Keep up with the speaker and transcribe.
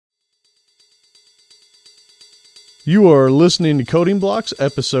You are listening to Coding Blocks,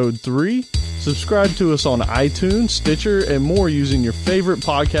 Episode 3. Subscribe to us on iTunes, Stitcher, and more using your favorite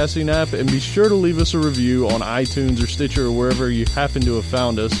podcasting app, and be sure to leave us a review on iTunes or Stitcher or wherever you happen to have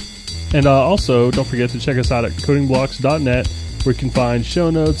found us. And also, don't forget to check us out at codingblocks.net, where you can find show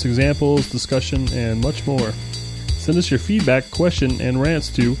notes, examples, discussion, and much more. Send us your feedback, question, and rants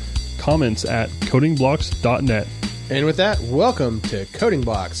to comments@codingblocks.net. And with that, welcome to Coding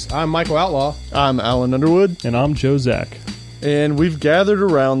Blocks. I'm Michael Outlaw. I'm Alan Underwood. And I'm Joe Zack. And we've gathered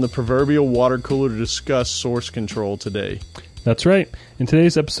around the proverbial water cooler to discuss source control today. That's right. In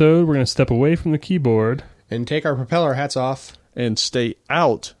today's episode, we're going to step away from the keyboard And take our propeller hats off. And stay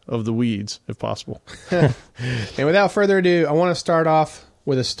out of the weeds, if possible. And without further ado, I want to start off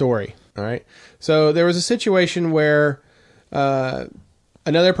with a story. All right. So there was a situation where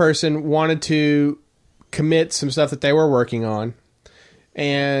another person wanted to commit some stuff that they were working on,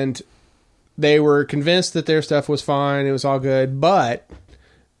 and they were convinced that their stuff was fine, it was all good, but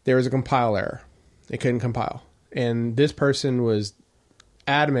there was a compile error. It couldn't compile. And this person was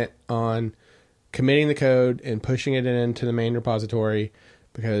adamant on committing the code and pushing it into the main repository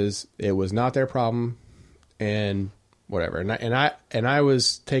because it was not their problem and whatever. And I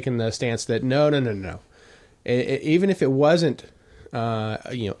was taking the stance that no. Even if it wasn't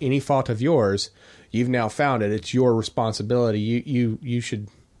any fault of yours, you've now found it. It's your responsibility. You should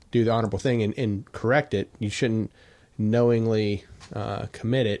do the honorable thing and correct it. You shouldn't knowingly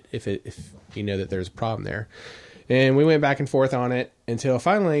commit it if you know that there's a problem there. And we went back and forth on it until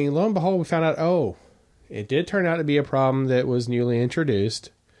finally, lo and behold, we found out, it did turn out to be a problem that was newly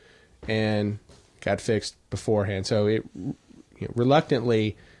introduced and got fixed beforehand. So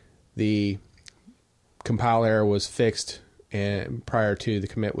reluctantly, the compile error was fixed and prior to the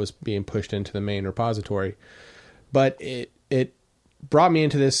commit was being pushed into the main repository. But it brought me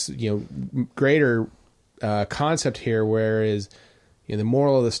into this greater concept here, whereas the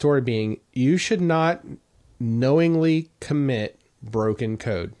moral of the story being you should not knowingly commit broken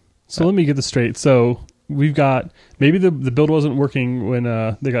code. So let me get this straight. So we've got, maybe the build wasn't working when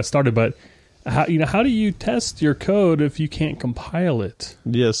they got started, but how do you test your code if you can't compile it?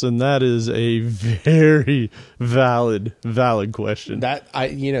 Yes, and that is a very valid question.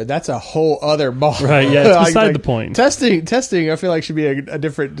 That's a whole other ball. Right, yeah, it's beside the point. Testing, I feel like should be a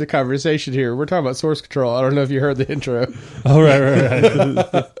different conversation here. We're talking about source control. I don't know if you heard the intro. Oh,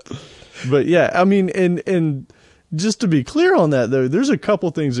 right. But yeah, I mean, and just to be clear on that, though, there's a couple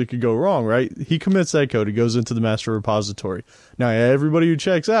things that could go wrong, right? He commits that code. It goes into the master repository. Now, everybody who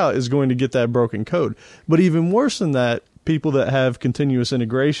checks out is going to get that broken code. But even worse than that, people that have continuous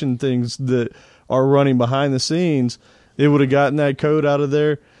integration things that are running behind the scenes, it would have gotten that code out of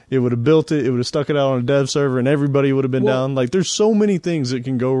there. It would have built it. It would have stuck it out on a dev server, and everybody would have been down. Like, there's so many things that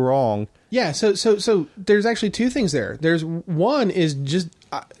can go wrong. Yeah, so there's actually two things there. There's one is just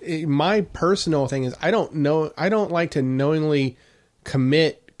my personal thing is I don't like to knowingly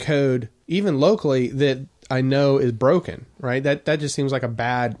commit code even locally that I know is broken, right? That just seems like a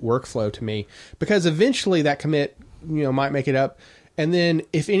bad workflow to me, because eventually that commit might make it up. And then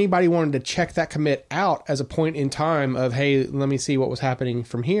if anybody wanted to check that commit out as a point in time of, hey, let me see what was happening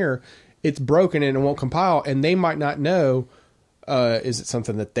from here, it's broken and it won't compile, and they might not know, is it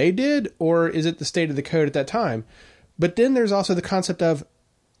something that they did or is it the state of the code at that time? But then there's also the concept of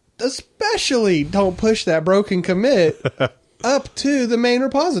especially don't push that broken commit up to the main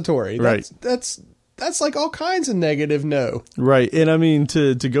repository. Right. That's like all kinds of negative no. Right. And I mean,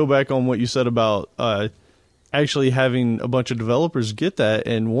 to go back on what you said about actually having a bunch of developers get that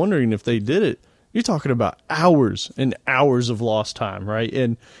and wondering if they did it, you're talking about hours and hours of lost time, right?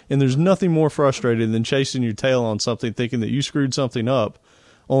 And there's nothing more frustrating than chasing your tail on something, thinking that you screwed something up,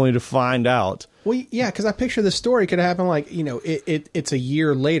 only to find out. Well, yeah, because I picture the story could happen like it's a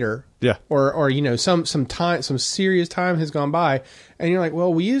year later, yeah, or some serious time has gone by, and you're like,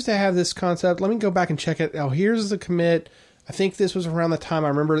 well, we used to have this concept. Let me go back and check it. Oh, here's the commit. I think this was around the time I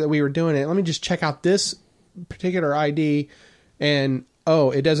remember that we were doing it. Let me just check out this particular ID, and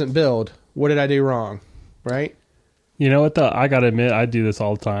it doesn't build. What did I do wrong? Right? You know what, though? I got to admit, I do this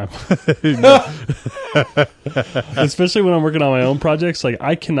all the time. Especially when I'm working on my own projects. Like,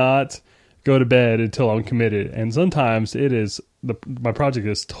 I cannot go to bed until I'm committed. And sometimes my project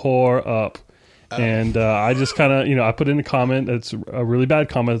is tore up. And I just kind of, I put in a comment that's a really bad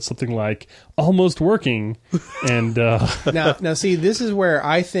comment. It's something like, almost working. And now, see, this is where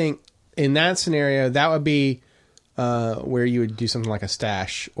I think in that scenario, that would be where you would do something like a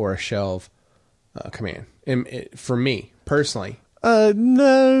stash or a shelve command. And for me personally,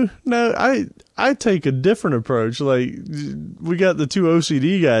 No, I take a different approach. Like, we got the two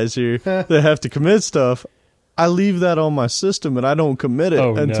OCD guys here that have to commit stuff. I leave that on my system and I don't commit it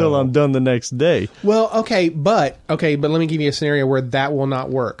until I'm done the next day. Well, okay, but let me give you a scenario where that will not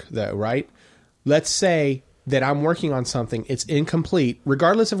work, though, right? Let's say that I'm working on something, it's incomplete,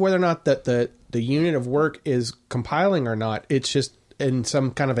 regardless of whether or not the unit of work is compiling or not. It's just in some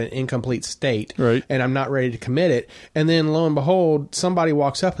kind of an incomplete state, right? And I'm not ready to commit it. And then lo and behold, somebody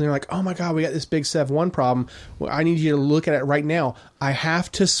walks up and they're like, "Oh my God, we got this big Sev1 problem. Well, I need you to look at it right now. I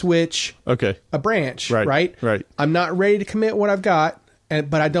have to switch a branch, right? I'm not ready to commit what I've got,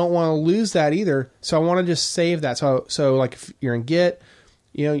 but I don't want to lose that either. So I want to just save that. So like if you're in Git,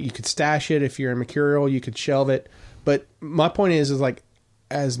 you could stash it. If you're in Mercurial, you could shelve it. But my point is like,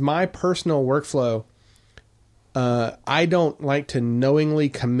 as my personal workflow, I don't like to knowingly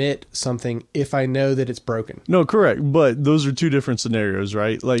commit something if I know that it's broken. No, correct. But those are two different scenarios,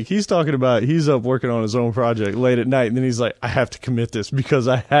 right? Like he's talking about, he's up working on his own project late at night, and then he's like, I have to commit this because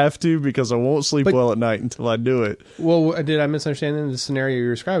I have to, because I won't sleep well at night until I do it. Well, did I misunderstand the scenario you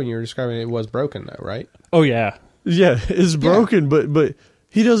were describing? You were describing it was broken though, right? Oh yeah. Yeah, it's broken, but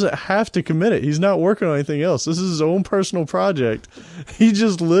he doesn't have to commit it. He's not working on anything else. This is his own personal project. He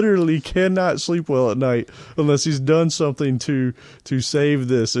just literally cannot sleep well at night unless he's done something to save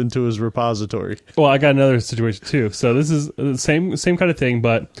this into his repository. Well, I got another situation too. So this is the same kind of thing,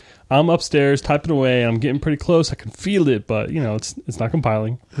 but I'm upstairs typing away. I'm getting pretty close. I can feel it, but it's not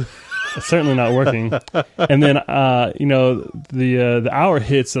compiling. It's certainly not working. And then the hour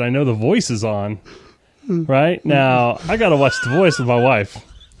hits and I know the voice is on. Right now, I gotta watch The Voice with my wife,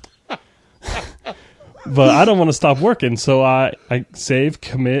 but I don't want to stop working, so I save,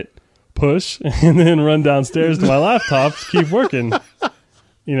 commit, push, and then run downstairs to my laptop to keep working.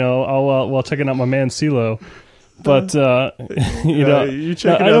 While checking out my man CeeLo. But you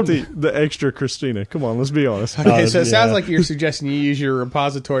checking out the extra Christina. Come on, let's be honest. Okay, so it sounds like you're suggesting you use your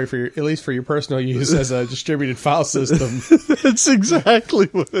repository at least for your personal use as a distributed file system. That's exactly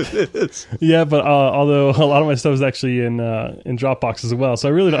what it is. Yeah, but although a lot of my stuff is actually in Dropbox as well, so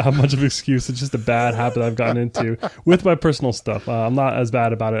I really don't have much of an excuse. It's just a bad habit I've gotten into with my personal stuff. I'm not as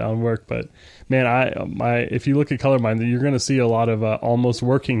bad about it on work, but man, if you look at ColorMind, you're going to see a lot of almost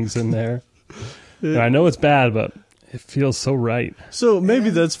workings in there. And I know it's bad, but it feels so right. So maybe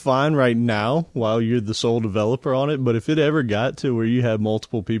that's fine right now while you're the sole developer on it, but if it ever got to where you have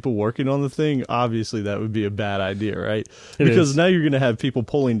multiple people working on the thing, obviously that would be a bad idea, right? Because now you're going to have people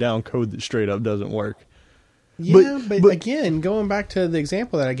pulling down code that straight up doesn't work. Yeah, but again, going back to the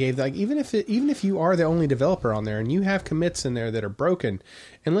example that I gave, like even if you are the only developer on there and you have commits in there that are broken,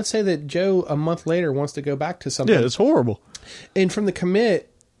 and let's say that Joe a month later wants to go back to something. Yeah, it's horrible. And from the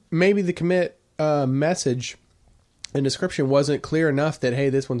commit, maybe the commit message and description wasn't clear enough that, hey,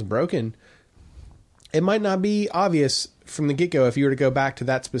 this one's broken. It might not be obvious from the get-go if you were to go back to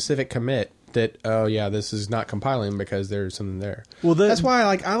that specific commit that, oh yeah, this is not compiling because there's something there. Well, that's why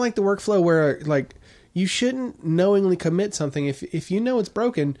I like the workflow where like you shouldn't knowingly commit something. If you know it's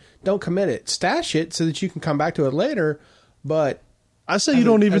broken, don't commit it. Stash it so that you can come back to it later. But I say you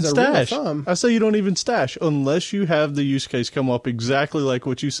don't even stash. I say you don't even stash unless you have the use case come up exactly like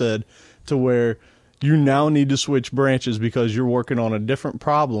what you said, to where you now need to switch branches because you're working on a different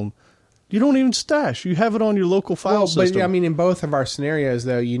problem. You don't even stash. You have it on your local file system. But I mean, in both of our scenarios,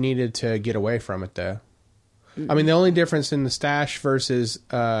 though, you needed to get away from it, though. I mean, the only difference in the stash versus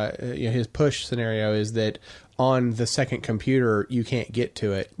his push scenario is that on the second computer, you can't get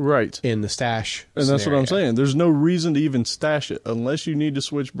to it right in the stash And scenario. That's what I'm saying. There's no reason to even stash it unless you need to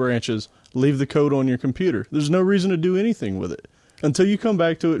switch branches, leave the code on your computer. There's no reason to do anything with it until you come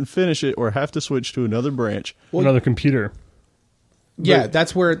back to it and finish it or have to switch to another branch. Another computer. Yeah,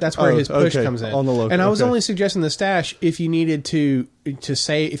 that's where his push comes in. On the local, and I was only suggesting the stash if you needed to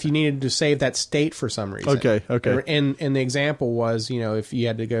save that state for some reason. Okay. And the example was, if you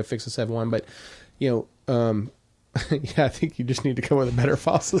had to go fix a 7.1, but yeah, I think you just need to come with a better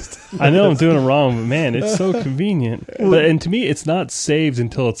file system. I know I'm doing it wrong, but man, it's so convenient. And to me, it's not saved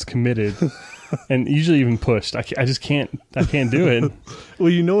until it's committed. And usually even pushed. I just can't do it. Well,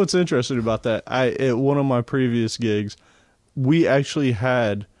 you know what's interesting about that? At one of my previous gigs, we actually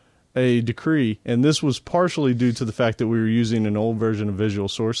had a decree, and this was partially due to the fact that we were using an old version of Visual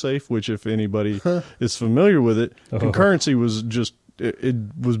Source Safe, which if anybody is familiar with it, concurrency was just it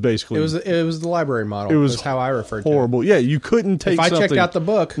was basically it was the library model. It was how I referred horrible. to it. Yeah, you couldn't take if I something, checked out the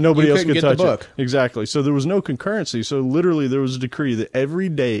book, nobody else could get touch the book. it. Exactly. So there was no concurrency. So literally there was a decree that every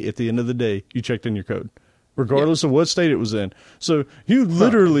day at the end of the day you checked in your code. regardless of what state it was in. So you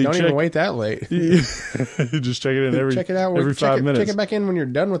literally Don't check. even wait that late. Just check it in every Check it out every 5 minutes. Check it back in when you're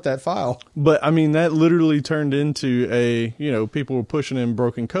done with that file. But I mean, that literally turned into people were pushing in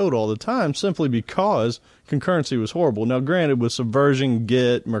broken code all the time simply because concurrency was horrible. Now, granted, with Subversion,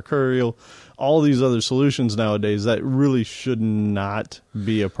 Git, Mercurial, all these other solutions nowadays, that really should not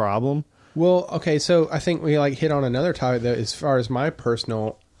be a problem. Well, okay, so I think we hit on another topic though, as far as my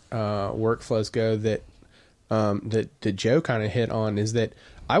personal workflows go that Joe kind of hit on, is that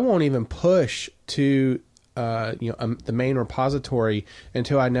I won't even push to the main repository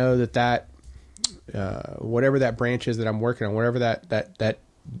until I know that whatever that branch is that I'm working on, whatever that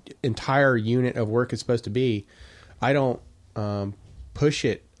entire unit of work is supposed to be, I don't push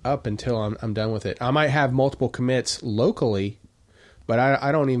it up until I'm done with it. I might have multiple commits locally, but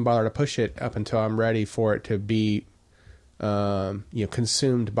I don't even bother to push it up until I'm ready for it to be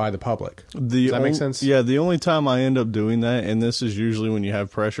consumed by the public. Does that make sense? Yeah, the only time I end up doing that, and this is usually when you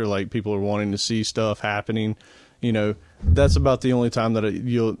have pressure, like people are wanting to see stuff happening, that's about the only time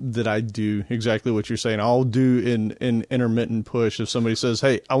that I do exactly what you're saying. I'll do an intermittent push if somebody says,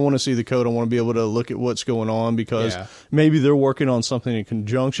 "Hey, I want to see the code. I want to be able to look at what's going on because maybe they're working on something in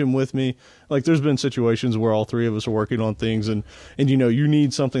conjunction with me." Like there's been situations where all three of us are working on things, and you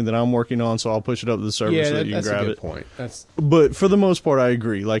need something that I'm working on, so I'll push it up to the server so that you can grab it. That's a good point. But for the most part, I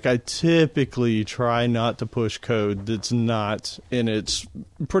agree. Like I typically try not to push code that's not in its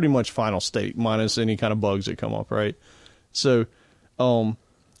pretty much final state, minus any kind of bugs that come up, right? So, I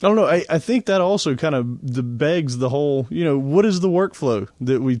don't know. I think that also kind of begs the whole, what is the workflow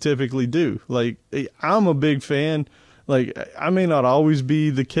that we typically do? Like, I'm a big fan. Like, I may not always be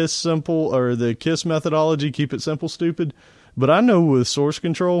the KISS simple or the KISS methodology, keep it simple, stupid. But I know with source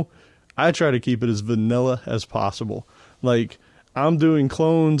control, I try to keep it as vanilla as possible. Like, I'm doing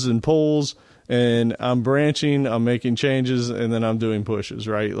clones and pulls, and I'm branching, I'm making changes, and then I'm doing pushes,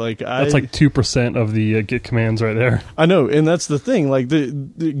 right? Like that's like 2% of the Git commands right there. I know, and that's the thing. Like the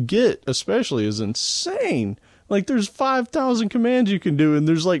Git especially is insane. Like there's 5,000 commands you can do, and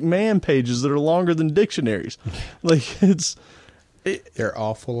there's like man pages that are longer than dictionaries. Like they're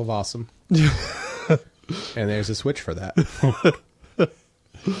all full of awesome. And there's a switch for that.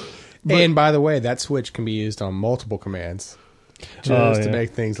 And by the way, that switch can be used on multiple commands. Just to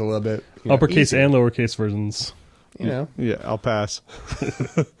make things a little bit uppercase easier. and lowercase versions. Yeah, I'll pass.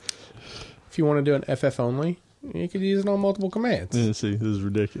 If you want to do an FF only, you could use it on multiple commands. Yeah, see, this is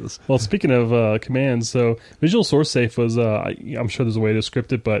ridiculous. Well, speaking of commands, so Visual Source Safe was, I'm sure there's a way to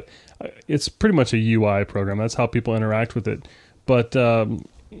script it, but it's pretty much a UI program. That's how people interact with it. But,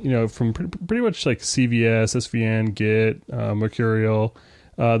 from pretty much like CVS, SVN, Git, Mercurial,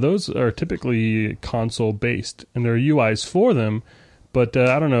 those are typically console-based, and there are UIs for them. But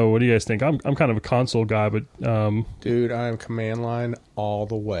I don't know. What do you guys think? I'm kind of a console guy, but dude, I am command line all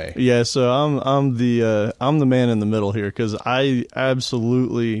the way. Yeah, so I'm the man in the middle here because I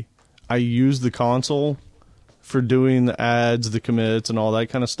use the console for doing the adds, the commits, and all that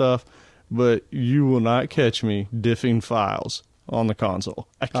kind of stuff. But you will not catch me diffing files on the console.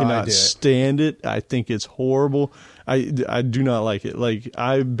 I cannot stand it. I think it's horrible. I do not like it. Like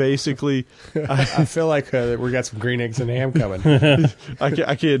I basically, I feel like we got some green eggs and ham coming.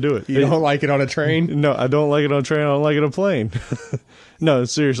 I can't do it. You don't like it on a train? No, I don't like it on a train. I don't like it on a plane. No,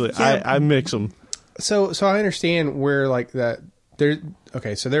 seriously, yeah. I mix them. So I understand where like that.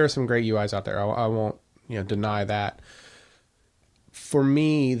 So there are some great UIs out there. I won't deny that. For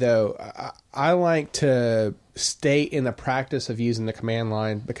me though, I like to stay in the practice of using the command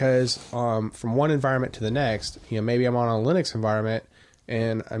line because from one environment to the next, maybe I'm on a Linux environment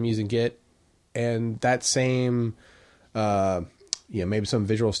and I'm using Git, and that same maybe some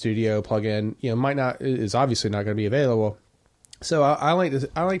Visual Studio plugin is obviously not going to be available. So I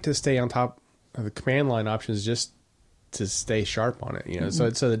like to stay on top of the command line options just to stay sharp on it, so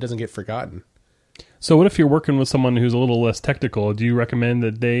it doesn't get forgotten. So what if you're working with someone who's a little less technical? Do you recommend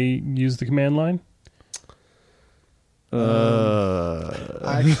that they use the command line?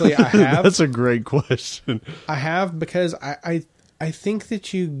 Actually, I have. That's a great question. I have because I think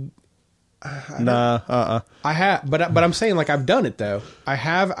that you. I have, but I'm saying like I've done it though. I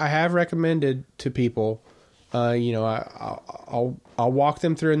have recommended to people. I'll walk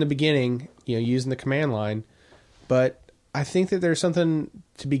them through in the beginning, using the command line, but I think that there's something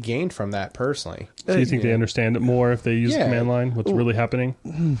to be gained from that personally. So you think they understand it more if they use the command line? What's really happening?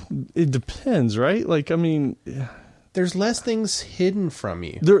 It depends, right? Like, I mean, there's less things hidden from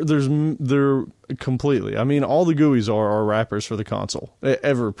you. They're completely. I mean, all the GUIs are wrappers for the console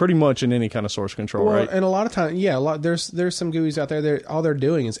ever, pretty much in any kind of source control, Well, right? and a lot of times, there's some GUIs out there that all they're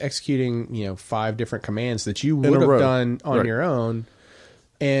doing is executing 5 different commands that you would have row. done on Right. your own.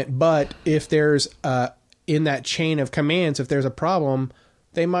 But if there's in that chain of commands, if there's a problem,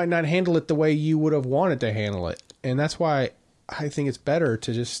 they might not handle it the way you would have wanted to handle it, and that's why I think it's better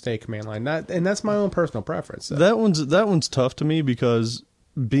to just stay command line. And that's my own personal preference. So. That one's tough to me because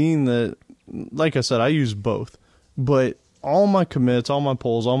being that, like I said, I use both, but all my commits, all my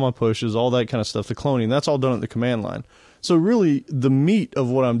pulls, all my pushes, all that kind of stuff, the cloning, that's all done at the command line. So really, the meat of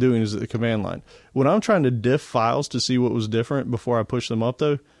what I'm doing is at the command line. When I'm trying to diff files to see what was different before I push them up,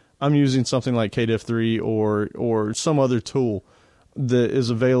 though, I'm using something like KDiff3 or some other tool that is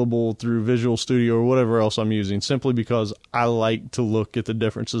available through Visual Studio or whatever else I'm using, simply because I like to look at the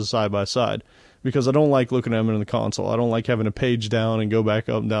differences side by side, because I don't like looking at them in the console. I don't like having a page down and go back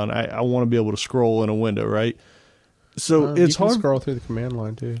up and down. I want to be able to scroll in a window, right? So it's you can hard. scroll through the command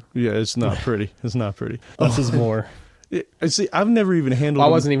line too. Yeah, it's not pretty. It's not pretty. Less is more. See, I've never even handled. Well,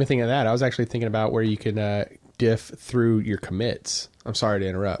 I wasn't even thinking of that. I was actually thinking about where you can diff through your commits. I'm sorry to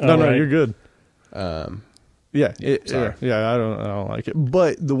interrupt. No, Right. you're good. Yeah, sorry. I don't like it.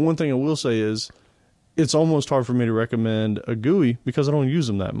 But the one thing I will say is, it's almost hard for me to recommend a GUI because I don't use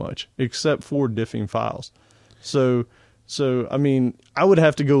them that much, except for diffing files. So I mean, I would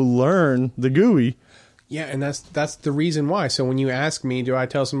have to go learn the GUI. Yeah, and that's the reason why. So when you ask me, do I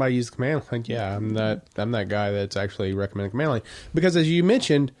tell somebody to use the command line? Yeah, I'm that guy that's actually recommending command line, because as you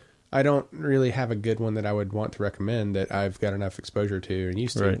mentioned, I don't really have a good one that I would want to recommend that I've got enough exposure to and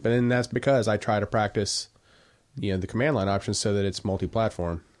used to. Right. But then that's because I try to practice, the command line options so that it's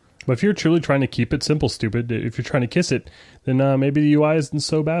multi-platform. But if you're truly trying to keep it simple, stupid, if you're trying to kiss it, then maybe the UI isn't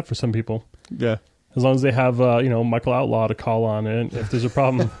so bad for some people. Yeah. As long as they have, Michael Outlaw to call on it if there's a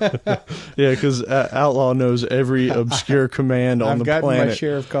problem. Yeah, because Outlaw knows every obscure command on I've the gotten planet. my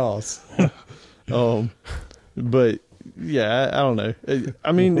share of calls. But yeah, I don't know.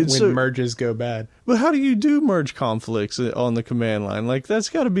 I mean, when it's so, merges go bad. but how do you do merge conflicts on the command line? Like, that's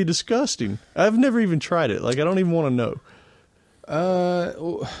got to be disgusting. I've never even tried it. Like, I don't even want to know.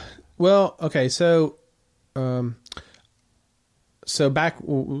 Well, okay, so back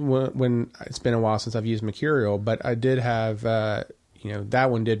when it's been a while since I've used Mercurial, but I did have, that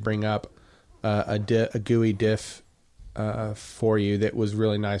one did bring up a GUI diff for you that was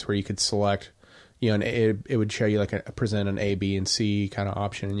really nice, where you could select, and it would show you like present an A, B, and C kind of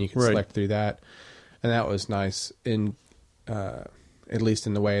option, and you could Right. select through that, and that was nice. In at least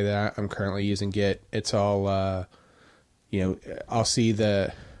in the way that I'm currently using Git, it's all I'll see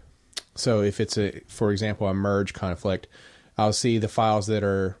so if it's for example, a merge conflict, I'll see the files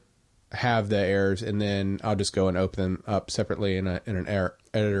that have the errors, and then I'll just go and open them up separately in an error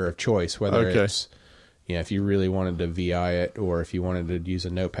editor of choice, whether Okay. it's, if you really wanted to VI it, or if you wanted to use a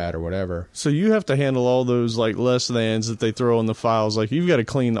notepad or whatever. So you have to handle all those like less thans that they throw in the files. Like, you've got to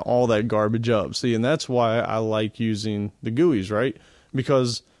clean all that garbage up. See, and that's why I like using the GUIs, right?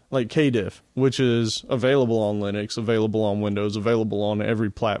 Because like KDiff, which is available on Linux, available on Windows, available on every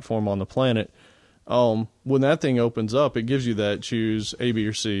platform on the planet. When that thing opens up, it gives you that choose A, B,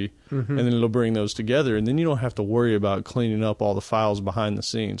 or C, and then it'll bring those together, and then you don't have to worry about cleaning up all the files behind the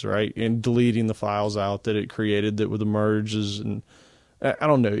scenes, right? And deleting the files out that it created that were the merges, and I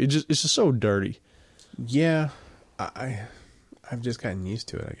don't know, it's just so dirty. Yeah, I've just gotten used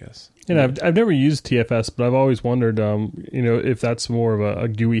to it, I guess. And I've never used TFS, but I've always wondered, if that's more of a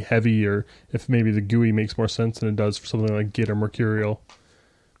GUI heavy, or if maybe the GUI makes more sense than it does for something like Git or Mercurial.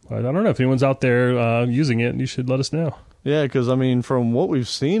 But I don't know. If anyone's out there using it, you should let us know. Yeah, because I mean, from what we've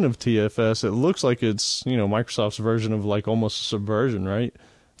seen of TFS, it looks like it's Microsoft's version of like almost a Subversion, right?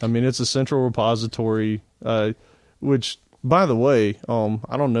 I mean, it's a central repository, which, by the way,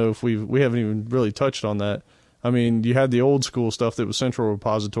 I don't know if we haven't even really touched on that. I mean, you had the old school stuff that was central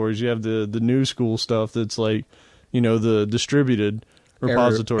repositories. You have the new school stuff that's like, the distributed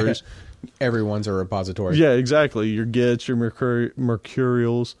repositories. Everyone's a repository. Yeah, exactly. Your Gits, your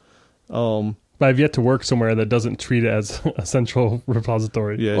Mercurials. But I've yet to work somewhere that doesn't treat it as a central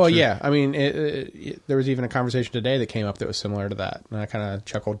repository. Yeah. Well, true. yeah. I mean, there was even a conversation today that came up that was similar to that, and I kind of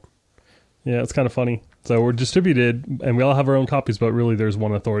chuckled. Yeah, it's kind of funny. So we're distributed, and we all have our own copies, but really there's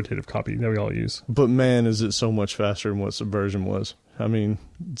one authoritative copy that we all use. But man, is it so much faster than what Subversion was. I mean,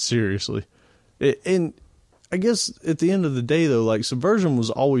 seriously. And I guess at the end of the day, though, like, Subversion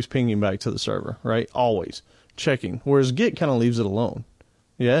was always pinging back to the server, right? Always checking. Whereas Git kind of leaves it alone.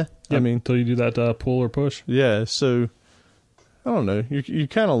 Yeah? Yep, I mean, until you do that pull or push. yeah, so I don't know. You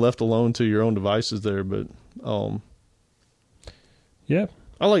kind of left alone to your own devices there, but Yeah.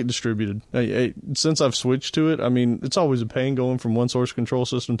 I like distributed. Since I've switched to it, I mean, it's always a pain going from one source control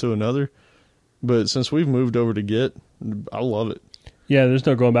system to another. But since we've moved over to Git, I love it. Yeah, there's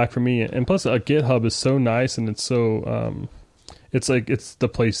no going back for me. And plus, GitHub is so nice, and it's so it's the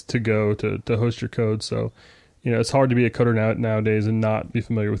place to go to host your code. So, it's hard to be a coder nowadays and not be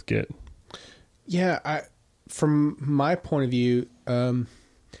familiar with Git. Yeah, from my point of view,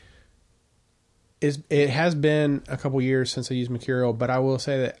 it has been a couple years since I used Mercurial, but I will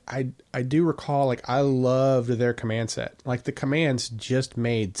say that I do recall, like, I loved their command set. Like, the commands just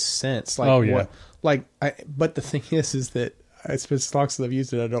made sense. Like, oh yeah. But the thing is that it's been so long since I've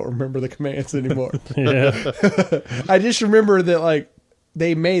used it, I don't remember the commands anymore. Yeah. I just remember that, like,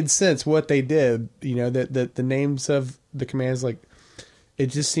 they made sense what they did. That the names of the commands, like, it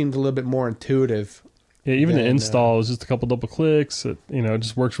just seemed a little bit more intuitive. Yeah, even the install is just a couple double clicks. It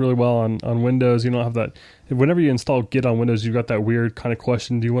just works really well on Windows. You don't have that. Whenever you install Git on Windows, you've got that weird kind of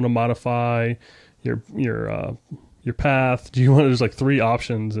question: do you want to modify your path? Do you want? There's like 3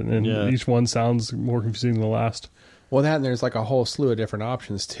 options, and each one sounds more confusing than the last. Well, that and there's like a whole slew of different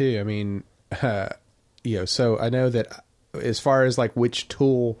options too. I mean, so I know that as far as like which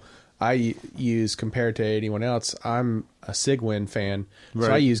tool I use compared to anyone else, I'm a Cygwin fan, right.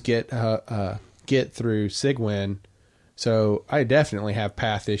 So I use Git through Cygwin. So I definitely have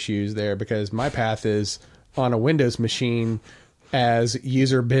path issues there because my path is on a Windows machine as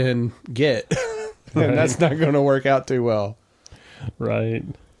user bin Git, and right. That's not going to work out too well. Right.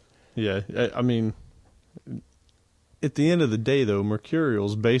 Yeah, I mean, at the end of the day, though,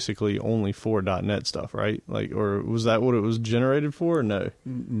 Mercurial's basically only for .NET stuff, right? Like, or was that what it was generated for? Or no.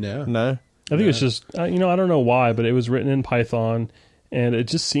 I think it's just, I don't know why, but it was written in Python, and it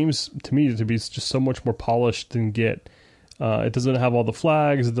just seems to me to be just so much more polished than Git. It doesn't have all the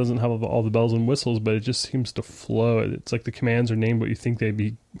flags, it doesn't have all the bells and whistles, but it just seems to flow. It's like the commands are named what you think they'd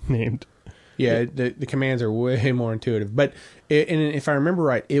be named. Yeah, the commands are way more intuitive. But and if I remember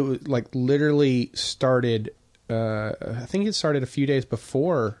right, it was like literally started. I think it started a few days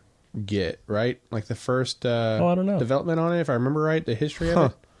before Git, right? Like the first I don't know. development on it, if I remember right, the history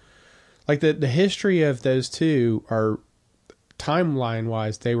of it. Like the history of those two are timeline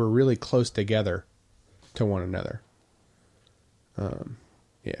wise, they were really close together to one another.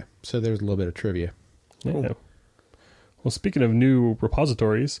 Yeah. So there's a little bit of trivia. Yeah. Cool. Well, speaking of new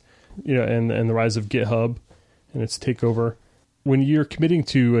repositories, and the rise of GitHub and its takeover. When you're committing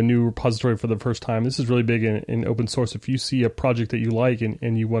to a new repository for the first time, this is really big in open source. If you see a project that you like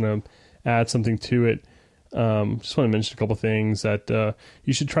and you want to add something to it, just want to mention a couple things that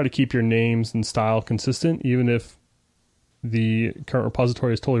you should try to keep your names and style consistent, even if the current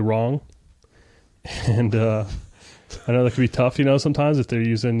repository is totally wrong. And I know that can be tough, sometimes if they're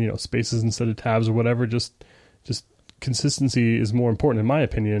using, spaces instead of tabs or whatever. Just consistency is more important, in my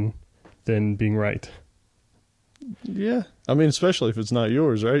opinion, than being right. Yeah, I mean, especially if it's not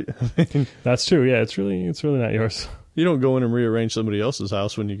yours, right? That's true. Yeah, it's really not yours. You don't go in and rearrange somebody else's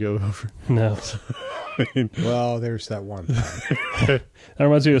house when you go over. No. Well, there's that one time. That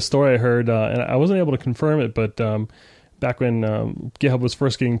reminds me of a story I heard, and I wasn't able to confirm it, but back when GitHub was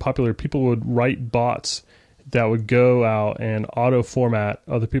first getting popular, people would write bots that would go out and auto-format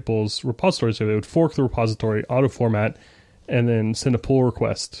other people's repositories. So they would fork the repository, auto-format, and then send a pull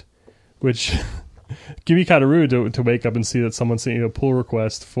request, which... can be kind of rude to wake up and see that someone sent you a pull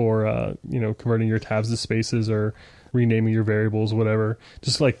request for, converting your tabs to spaces or renaming your variables, whatever.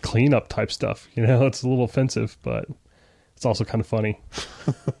 Just like cleanup type stuff. It's a little offensive, but it's also kind of funny.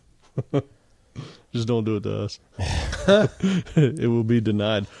 Just don't do it to us. It will be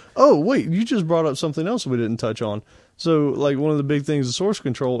denied. Oh, wait, you just brought up something else we didn't touch on. So, like, one of the big things of source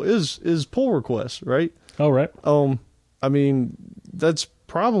control is pull requests, right? Oh, right. I mean, that's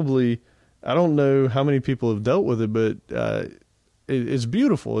probably... I don't know how many people have dealt with it, but it's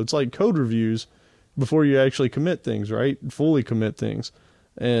beautiful. It's like code reviews before you actually commit things, right? Fully commit things.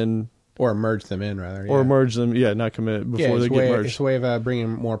 Or merge them in, rather. Or merge them, not commit before they get merged. It's a way of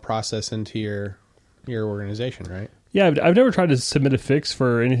bringing more process into your organization, right? Yeah, I've never tried to submit a fix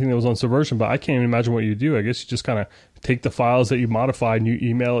for anything that was on Subversion, but I can't even imagine what you do. I guess you just kind of take the files that you modified and you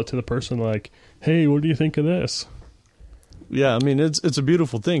email it to the person like, hey, what do you think of this? Yeah, I mean, it's a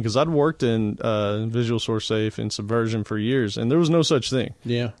beautiful thing because I'd worked in Visual Source Safe and Subversion for years, and there was no such thing.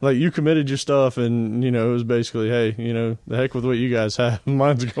 Yeah. Like, you committed your stuff, and, it was basically, hey, the heck with what you guys have.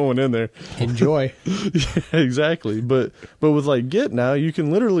 Mine's going in there. Enjoy. Yeah, exactly. But with, like, Git now, you can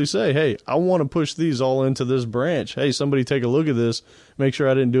literally say, hey, I want to push these all into this branch. Hey, somebody take a look at this. Make sure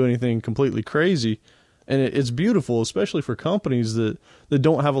I didn't do anything completely crazy. And it's beautiful, especially for companies that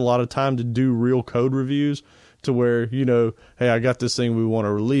don't have a lot of time to do real code reviews. to where, hey, I got this thing we want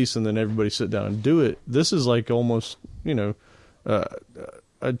to release, and then everybody sit down and do it. This is like almost,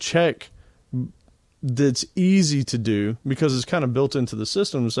 a check that's easy to do because it's kind of built into the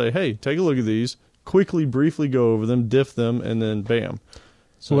system to say, hey, take a look at these, quickly, briefly go over them, diff them, and then bam.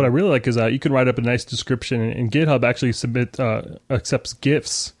 So what I really like is you can write up a nice description, and GitHub actually accepts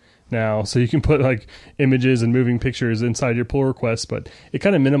GIFs now, so you can put like images and moving pictures inside your pull request, but it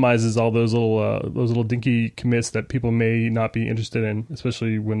kind of minimizes all those little dinky commits that people may not be interested in,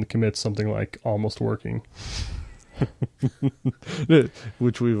 especially when the commit's something like almost working.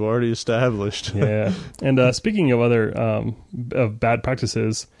 Which we've already established. Yeah. And speaking of other of bad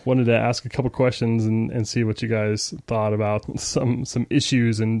practices, wanted to ask a couple questions and see what you guys thought about some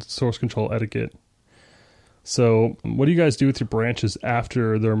issues in source control etiquette. So what do you guys do with your branches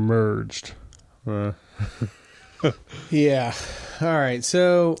after they're merged? Yeah. All right.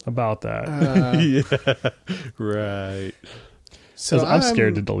 So About that. Yeah. Right. so I'm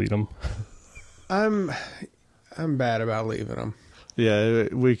scared to delete them. I'm bad about leaving them. Yeah,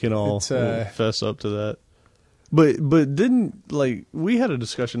 we can all fess up to that. But didn't, we had a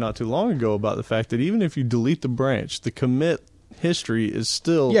discussion not too long ago about the fact that even if you delete the branch, the commit history is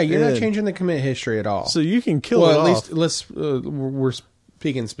still you're not changing the commit history at all. So you can kill it at off. least we're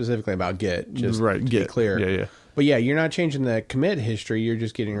speaking specifically about Git, just right, to Git. be clear. Yeah. But yeah, you're not changing the commit history. You're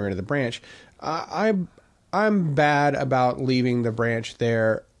just getting rid of the branch. I'm bad about leaving the branch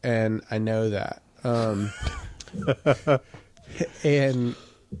there, and I know that. And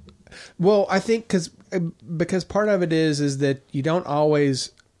well, I think because part of it is that you don't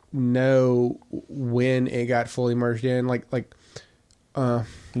always know when it got fully merged in. I'm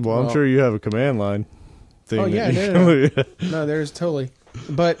sure you have a command line thing. Oh yeah, no, there's totally.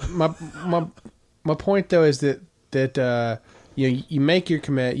 But my point though is that you make your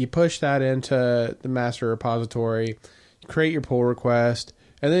commit, you push that into the master repository, create your pull request,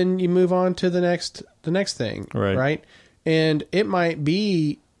 and then you move on to the next thing, right? And it might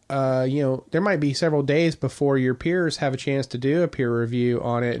be, there might be several days before your peers have a chance to do a peer review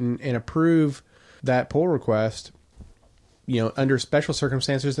on it and approve that pull request. Under special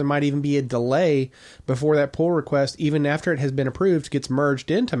circumstances, there might even be a delay before that pull request, even after it has been approved, gets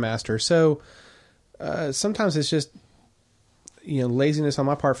merged into master. So sometimes it's just, laziness on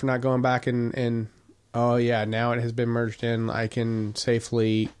my part for not going back and oh yeah, now it has been merged in. I can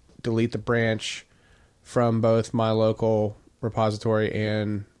safely delete the branch from both my local repository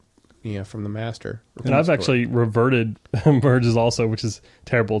and from the master repository. And I've actually reverted merges also, which is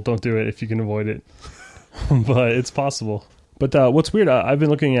terrible. Don't do it if you can avoid it. But it's possible. But what's weird, I've been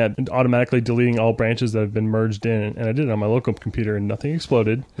looking at automatically deleting all branches that have been merged in, and I did it on my local computer, and nothing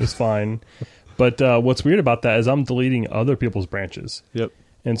exploded. It was fine. But what's weird about that is I'm deleting other people's branches. Yep.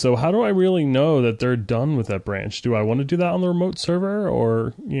 And so how do I really know that they're done with that branch? Do I want to do that on the remote server?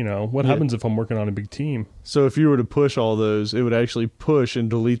 Or, what happens if I'm working on a big team? So if you were to push all those, it would actually push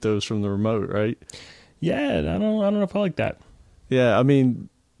and delete those from the remote, right? Yeah, I don't know if I like that. Yeah, I mean,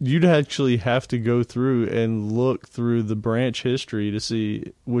 you'd actually have to go through and look through the branch history to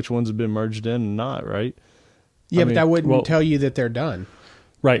see which ones have been merged in and not, right? Yeah, but that wouldn't tell you that they're done.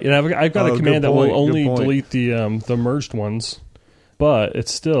 Right, and I've got a command that will only delete the merged ones. But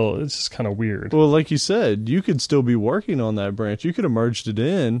it's just kind of weird. Well, like you said, you could still be working on that branch. You could have merged it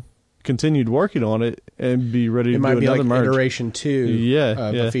in, continued working on it, and be ready to do another merge. It might be like iteration 2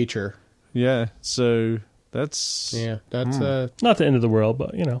 of a feature. Yeah, so that's... Yeah, that's... not the end of the world,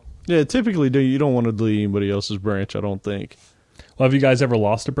 but, Yeah, typically you don't want to delete anybody else's branch, I don't think. Well, have you guys ever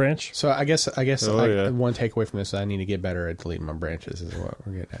lost a branch? So I guess one takeaway from this is I need to get better at deleting my branches is what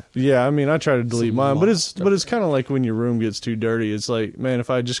we're getting at. Yeah, I mean, I try to delete mine, but it's kind of like when your room gets too dirty. It's like, man,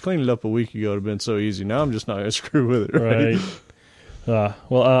 if I just cleaned it up a week ago, it would have been so easy. Now I'm just not going to screw with it, right?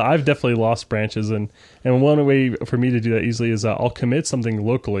 Well, I've definitely lost branches, and one way for me to do that easily is I'll commit something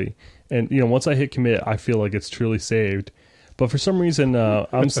locally, and once I hit commit, I feel like it's truly saved. But for some reason,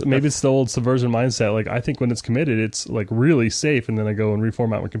 maybe it's the old Subversion mindset. Like, I think when it's committed, it's like really safe, and then I go and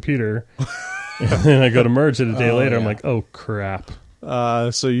reformat my computer, and then I go to merge it a day later. Yeah. I'm like, oh crap.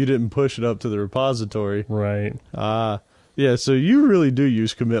 So you didn't push it up to the repository, right? Yeah. So you really do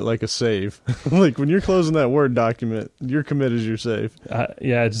use commit like a save. Like when you're closing that Word document, your commit is your save.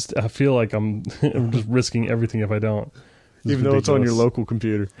 Yeah. I feel like I'm just risking everything if I don't. Even though it's on your local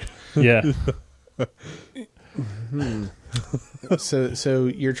computer. Yeah. So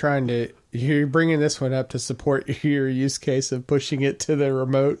you're bringing this one up to support your use case of pushing it to the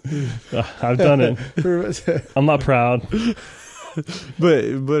remote. I've done it. I'm not proud. But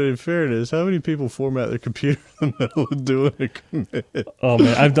in fairness, how many people format their computer in the middle of doing a commit? Oh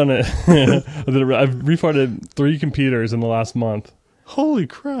man, I've done it. I've reformatted 3 computers in the last month. Holy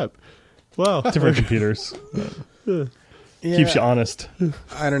crap! Wow, Different computers. Yeah. Keeps you honest.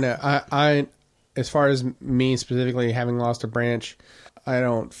 I don't know. I as far as me specifically having lost a branch, I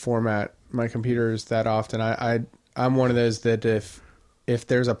don't format my computers that often. I'm one of those that if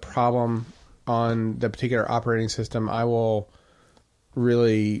there's a problem on the particular operating system, I will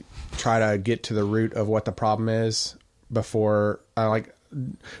really try to get to the root of what the problem is before I like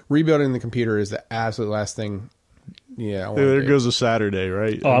rebuilding the computer is the absolute last thing. Yeah, there goes a Saturday,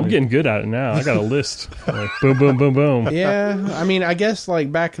 right? Oh, I'm getting good at it now. I got a list. Like, boom, boom, boom, boom. Yeah, I mean, I guess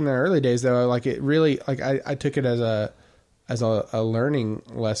like back in the early days though, like it really like I took it as a learning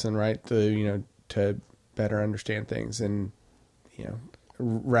lesson, right? To better understand things and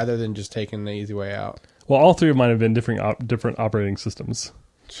rather than just taking the easy way out. Well, all 3 of mine have been different operating systems.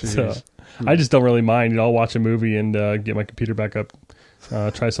 So I just don't really mind. I'll watch a movie and get my computer back up,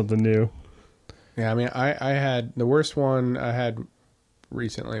 try something new. Yeah, I mean, I had the worst one I had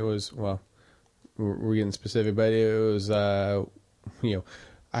recently was, well, we're getting specific, but it was, I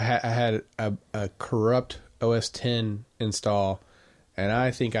had a corrupt OS 10 install, and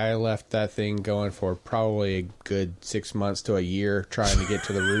I think I left that thing going for probably a good 6 months to a year trying to get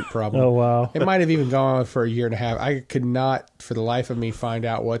to the root problem. Oh, wow. It might have even gone on for a year and a half. I could not, for the life of me, find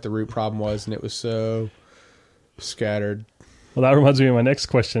out what the root problem was, and it was so scattered. Well, that reminds me of my next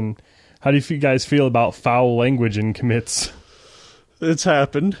question. How do you guys feel about foul language in commits? It's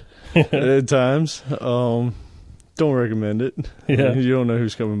happened at times. Don't recommend it. Yeah. You don't know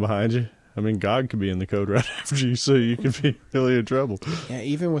who's coming behind you. I mean, God could be in the code right after you, so you could be really in trouble. Yeah,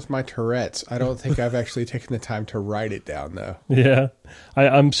 even with my Tourette's, I don't think I've actually taken the time to write it down, though. Yeah.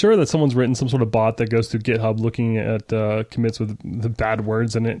 I'm sure that someone's written some sort of bot that goes through GitHub looking at commits with the bad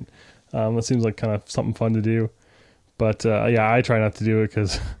words in it. That seems like kind of something fun to do. But, yeah, I try not to do it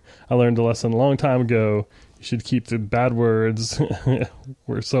because I learned a lesson a long time ago. You should keep the bad words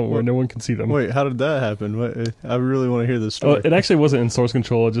where no one can see them. Wait, how did that happen? I really want to hear this story. Oh, it actually wasn't in source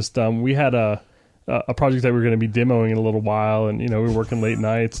control. It just we had a project that we were going to be demoing in a little while, and we were working late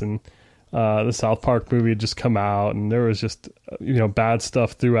nights, and the South Park movie had just come out, and there was just bad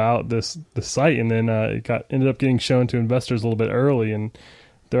stuff throughout the site, and then it ended up getting shown to investors a little bit early, and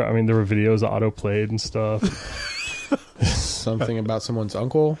there were videos auto played and stuff. Something about someone's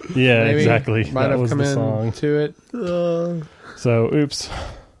uncle. Yeah, maybe, exactly. Might that have was come the in song. to it. So, oops.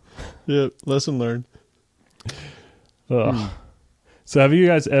 Yep, lesson learned. So, have you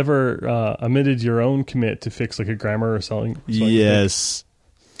guys ever omitted your own commit to fix like a grammar or something? Yes.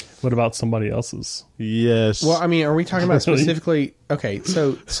 What about somebody else's? Yes. Well, I mean, are we talking about Really? specifically? Okay,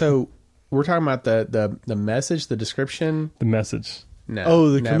 so we're talking about the message, the description. The message. No.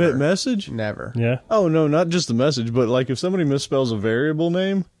 the never. commit message? Never. Yeah. Oh, no, not just the message, but like if somebody misspells a variable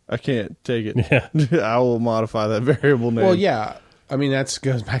name, I can't take it. Yeah. I will modify that variable name. Well, yeah. I mean, that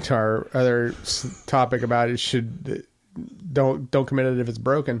goes back to our other topic about it. Don't commit it if it's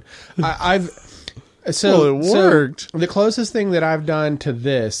broken. I've Well, it worked. So the closest thing that I've done to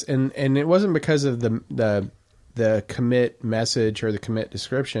this, and it wasn't because of the commit message or the commit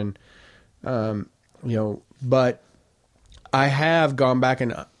description, but I have gone back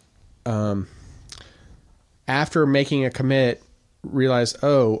and after making a commit, realized,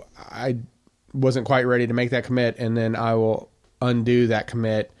 oh, I wasn't quite ready to make that commit, and then I will undo that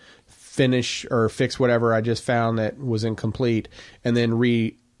commit, finish or fix whatever I just found that was incomplete, and then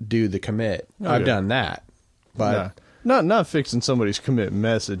redo the commit. I've done that, but not fixing somebody's commit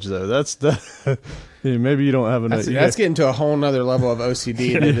message though. That's the maybe you don't have enough. that's getting to a whole nother level of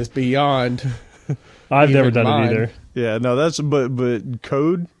OCD that is beyond. I've never Even done mine. it either. Yeah, no, that's but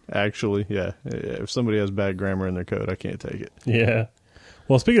code actually, yeah. If somebody has bad grammar in their code, I can't take it. Yeah.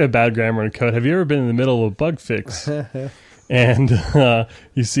 Well, speaking of bad grammar in code, have you ever been in the middle of a bug fix and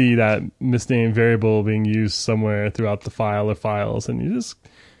you see that misnamed variable being used somewhere throughout the file or files, and you just,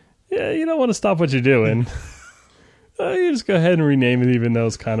 you don't want to stop what you're doing. You just go ahead and rename it, even though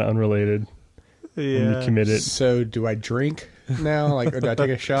it's kind of unrelated. And you commit it. So do I drink now? Like, or do I take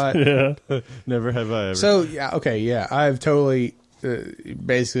a shot? Yeah. Never have I ever. So yeah, okay, yeah, I've totally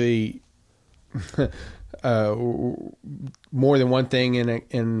basically more than one thing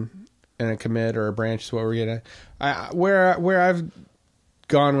in a commit or a branch is what we're getting at. Where I've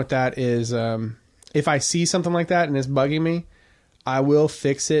gone with that is if I see something like that and it's bugging me, I will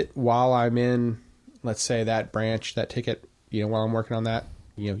fix it while I'm in, let's say, that branch, that ticket, while I'm working on that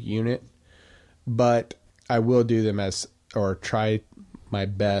unit. But I will do them or try my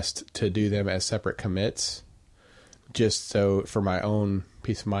best to do them as separate commits, just so for my own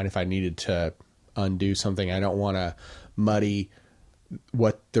peace of mind, if I needed to undo something, I don't want to muddy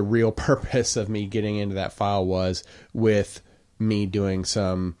what the real purpose of me getting into that file was with me doing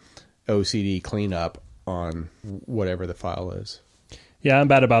some OCD cleanup on whatever the file is. Yeah, I'm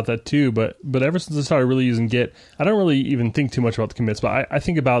bad about that too, but ever since I started really using Git, I don't really even think too much about the commits, but I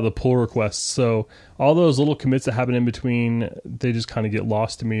think about the pull requests. So all those little commits that happen in between, they just kind of get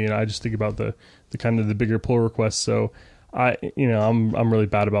lost to me, and I just think about the kind of the bigger pull requests. So I'm really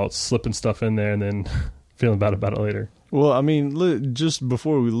bad about slipping stuff in there and then feeling bad about it later. Well, I mean, just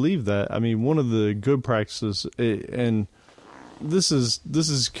before we leave that, I mean, one of the good practices, and this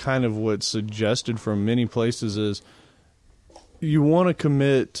is kind of what's suggested from many places, is you want to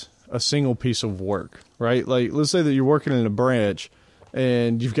commit a single piece of work, right? Like, let's say that you're working in a branch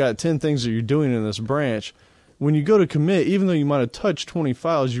and you've got 10 things that you're doing in this branch. When you go to commit, even though you might have touched 20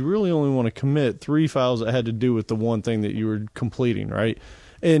 files, you really only want to commit 3 files that had to do with the one thing that you were completing, right?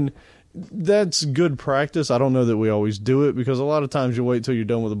 And that's good practice. I don't know that we always do it, because a lot of times you wait till you're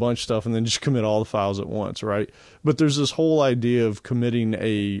done with a bunch of stuff and then just commit all the files at once, right? But there's this whole idea of committing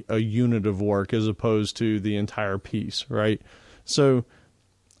a unit of work as opposed to the entire piece, right? So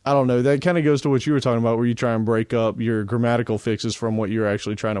I don't know. That kind of goes to what you were talking about, where you try and break up your grammatical fixes from what you're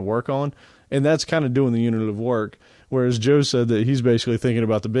actually trying to work on. And that's kind of doing the unit of work. Whereas Joe said that he's basically thinking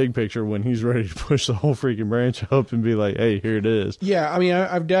about the big picture when he's ready to push the whole freaking branch up and be like, hey, here it is. Yeah, I mean,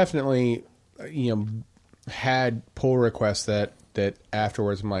 I've definitely, had pull requests that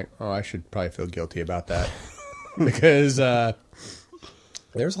afterwards I'm like, oh, I should probably feel guilty about that. Because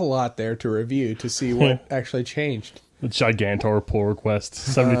there's a lot there to review to see what actually changed. The Gigantor pull request,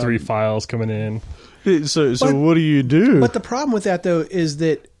 73 files coming in. So what do you do? But the problem with that, though, is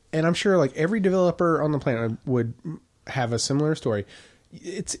that, and I'm sure like every developer on the planet would have a similar story,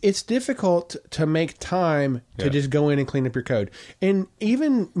 it's difficult to make time to just go in and clean up your code. And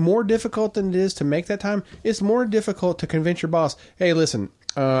even more difficult than it is to make that time, it's more difficult to convince your boss, hey, listen,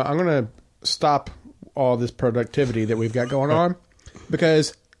 I'm going to stop all this productivity that we've got going on,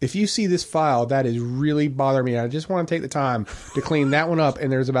 because if you see this file, that is really bothering me. I just want to take the time to clean that one up,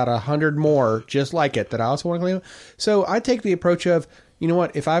 and there's about 100 more just like it that I also want to clean up. So I take the approach of, you know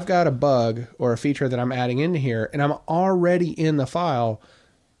what, if I've got a bug or a feature that I'm adding into here and I'm already in the file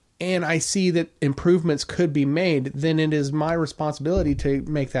and I see that improvements could be made, then it is my responsibility to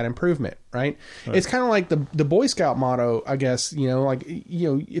make that improvement, right? It's kind of like the Boy Scout motto, I guess,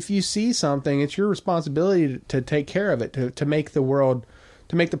 if you see something, it's your responsibility to take care of it, to make the world,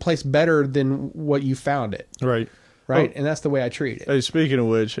 to make the place better than what you found it. Right. Right, and that's the way I treat it. Hey, speaking of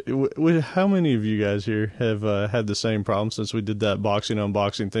which, how many of you guys here have had the same problem since we did that boxing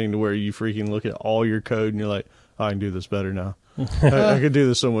unboxing thing, to where you freaking look at all your code and you're like, oh, I can do this better now. I could do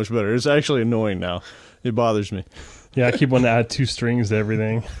this so much better. It's actually annoying now. It bothers me. Yeah, I keep wanting to add 2 strings to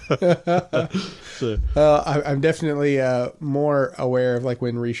everything. I'm definitely more aware of like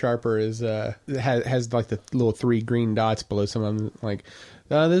when ReSharper has like the little 3 green dots below some of them, like,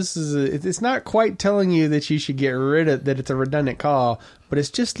 this is it's not quite telling you that you should get rid of that. It's a redundant call, but it's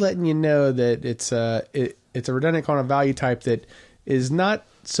just letting you know that it's a redundant call on a value type that is not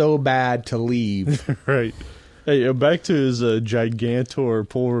so bad to leave. Right. Hey, back to his Gigantor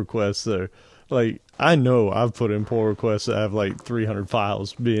pull requests though. Like, I know I've put in pull requests that have like 300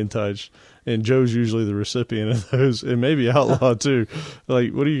 files being touched, and Joe's usually the recipient of those, and maybe Outlaw too.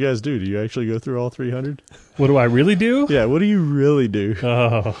 Like, what do you guys do? Do you actually go through all 300? What do I really do? Yeah, what do you really do?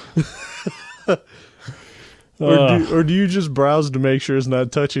 Oh. Or do you just browse to make sure it's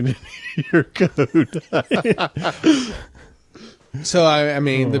not touching any of your code? So, I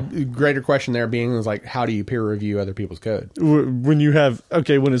mean, the greater question there being is like, how do you peer review other people's code? When you have,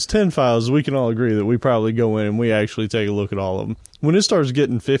 when it's 10 files, we can all agree that we probably go in and we actually take a look at all of them. When it starts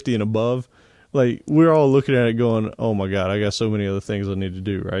getting 50 and above, like, we're all looking at it going, oh my God, I got so many other things I need to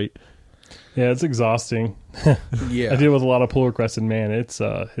do, right? Yeah, it's exhausting. Yeah. I deal with a lot of pull requests, and man, it's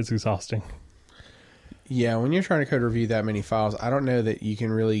exhausting. Yeah, when you're trying to code review that many files, I don't know that you can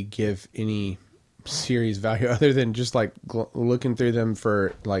really give any serious value other than just like looking through them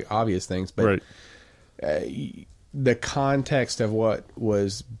for like obvious things. But the context of what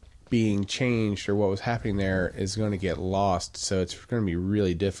was being changed or what was happening there is going to get lost. So it's going to be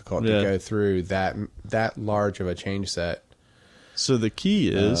really difficult to go through that large of a change set. So the key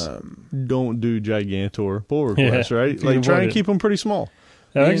is don't do Gigantor pull requests, right? Like, try and keep them pretty small.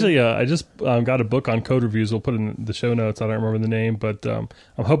 Actually, I just got a book on code reviews. We'll put in the show notes. I don't remember the name, but I'm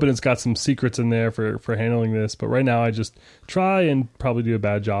hoping it's got some secrets in there for handling this. But right now, I just try and probably do a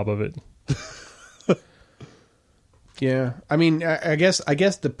bad job of it. Yeah, I mean, I guess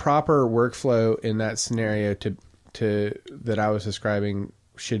the proper workflow in that scenario that I was describing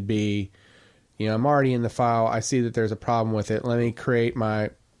should be, I'm already in the file. I see that there's a problem with it. Let me create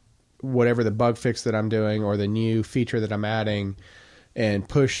my whatever the bug fix that I'm doing or the new feature that I'm adding, and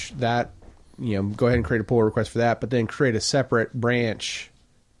push that. Go ahead and create a pull request for that, but then create a separate branch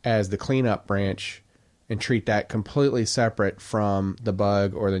as the cleanup branch and treat that completely separate from the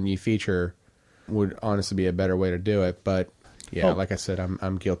bug or the new feature would honestly be a better way to do it. But like I said,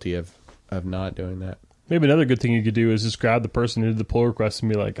 I'm guilty of not doing that. Maybe another good thing you could do is just grab the person who did the pull request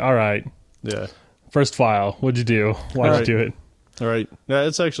and be like, all right, Yeah. first file, what'd you do? Why'd you do it? All right. Yeah,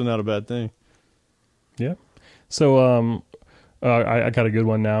 it's actually not a bad thing. Yeah. So I got a good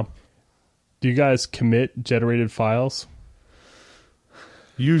one now. Do you guys commit generated files?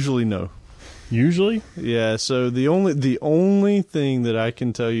 Usually no. Usually? Yeah, so the only thing that I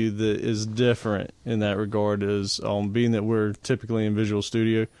can tell you that is different in that regard is being that we're typically in Visual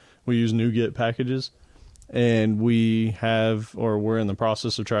Studio, we use NuGet packages, and we're in the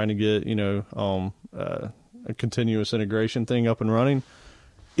process of trying to get a continuous integration thing up and running.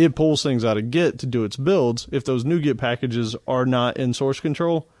 It pulls things out of Git to do its builds. If those NuGet packages are not in source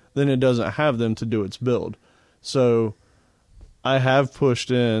control, then it doesn't have them to do its build. So I have pushed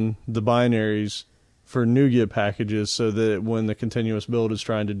in the binaries for NuGet packages so that when the continuous build is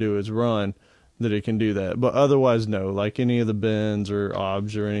trying to do its run, that it can do that. But otherwise, no. Like any of the bins or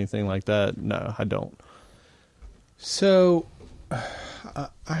obs or anything like that, no, I don't. So I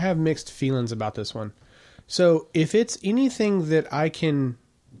have mixed feelings about this one. So if it's anything that I can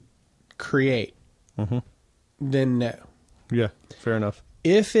create, then no. Yeah, fair enough.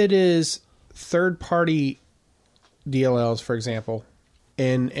 If it is third-party DLLs, for example,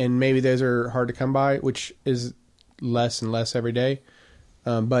 and maybe those are hard to come by, which is less and less every day,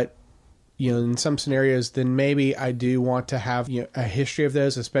 but in some scenarios, then maybe I do want to have a history of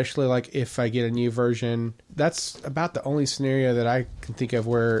those, especially like if I get a new version. That's about the only scenario that I can think of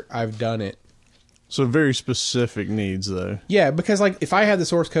where I've done it. So very specific needs, though. Yeah, because like if I have the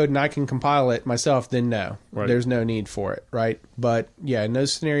source code and I can compile it myself, then no, Right. There's no need for it, right? But yeah, in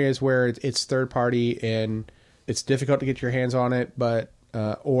those scenarios where it's third party and it's difficult to get your hands on it, but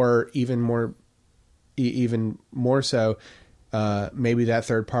or even more so, maybe that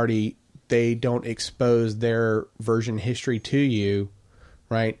third party, they don't expose their version history to you,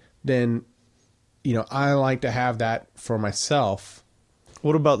 right? Then I like to have that for myself.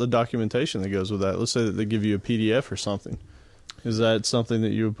 What about the documentation that goes with that? Let's say that they give you a PDF or something. Is that something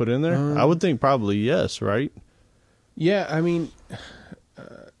that you would put in there? I would think probably yes, right? Yeah, I mean,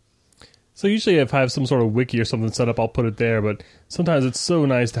 So usually if I have some sort of wiki or something set up, I'll put it there. But sometimes it's so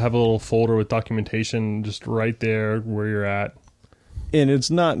nice to have a little folder with documentation just right there where you're at. And it's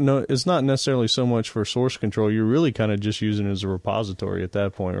not necessarily so much for source control. You're really kind of just using it as a repository at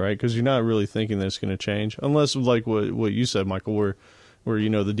that point, right? Because you're not really thinking that it's going to change. Unless like what you said, Michael, where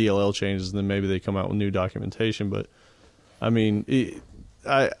the DLL changes and then maybe they come out with new documentation. But I mean,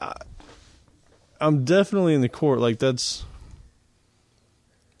 I'm definitely in the court. Like that's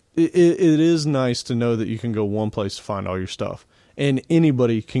it is nice to know that you can go one place to find all your stuff, and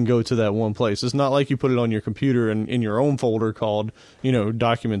anybody can go to that one place. It's not like you put it on your computer and in your own folder called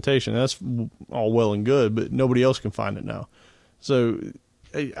documentation. That's all well and good, but nobody else can find it now. So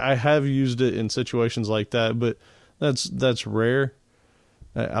I have used it in situations like that, but that's rare.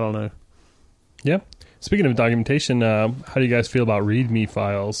 I don't know. Yeah. Speaking of documentation, how do you guys feel about README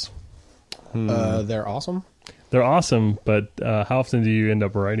files? they're awesome. They're awesome, but how often do you end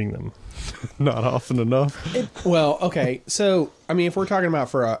up writing them? Not often enough. Well, okay. So, I mean, if we're talking about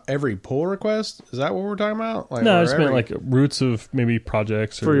for every pull request, is that what we're talking about? Like, No, I or just meant like roots of maybe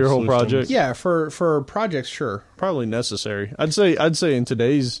projects For your whole solutions. project? Yeah, for projects, sure. Probably necessary. I'd say in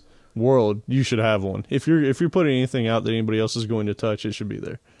today's world, you should have one. If you're putting anything out that anybody else is going to touch, it should be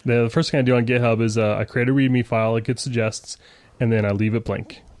there. The first thing I do on GitHub is I create a README file like it suggests, and then I leave it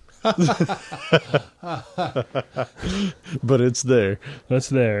blank. But it's there. That's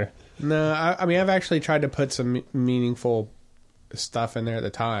there. No, I mean, I've actually tried to put some meaningful stuff in there at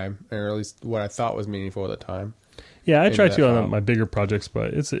the time, or at least what I thought was meaningful at the time. Yeah, I Into try that to file. on my bigger projects,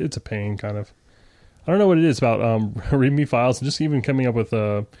 but it's a pain kind of. I don't know what it is about README files and just even coming up with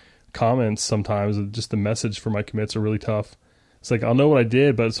comments sometimes. Just the message for my commits are really tough. It's like I'll know what I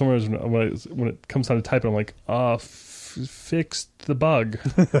did, but sometimes when it comes time to type it, I'm like, fixed the bug.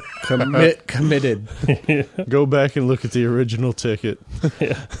 Committed. Yeah. Uh, Go back and look at the original ticket.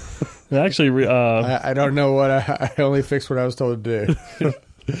 Yeah. And actually, I don't know what I only fixed what I was told to do.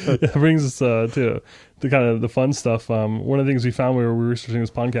 it brings us to the kind of the fun stuff. One of the things we found when we were researching this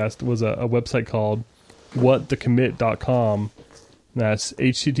podcast was a website called whatthecommit.com. That's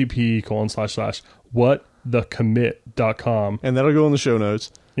http:// thecommit.com. And that'll go in the show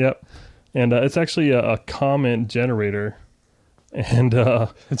notes. Yep. And it's actually a comment generator. And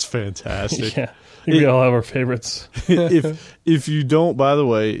It's fantastic. yeah, I think we all have our favorites. if you don't, by the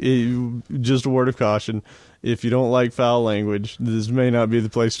way, just a word of caution. If you don't like foul language, this may not be the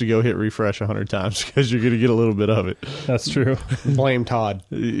place to go hit refresh 100 times because you're going to get a little bit of it. That's true. Blame Todd.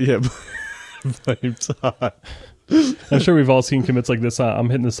 Yeah, blame Todd. I'm sure we've all seen commits like this. I'm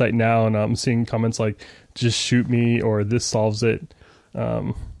hitting the site now, and I'm seeing comments like, just shoot me, or this solves it.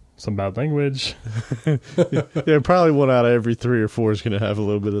 Some bad language. Yeah, probably one out of every 3 or 4 is going to have a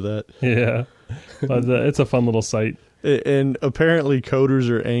little bit of that. Yeah. But it's a fun little site. And apparently coders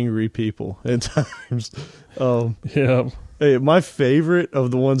are angry people at times. Yeah. Hey, my favorite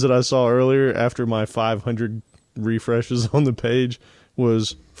of the ones that I saw earlier after my 500 refreshes on the page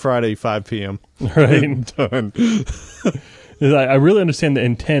was Friday, 5 p.m. Right. Done. I really understand the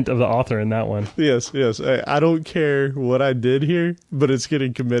intent of the author in that one. Yes. I don't care what I did here, but it's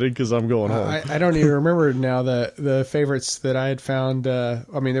getting committed because I'm going home. I don't even remember now the favorites that I had found. I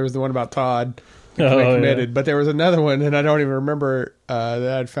mean, there was the one about Todd who committed, but there was another one, and I don't even remember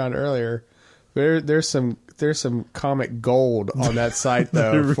that I'd found earlier. There's some comic gold on that site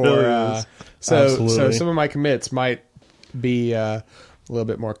though. It really is. So Absolutely. some of my commits might be a little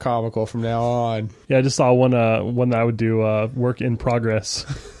bit more comical from now on. Yeah, I just saw one that I would do work in progress.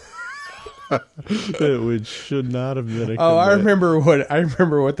 Which should not have been a Oh, I commit. remember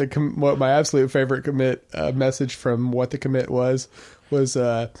what my absolute favorite commit message from what the commit was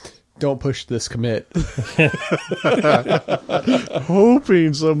don't push this commit.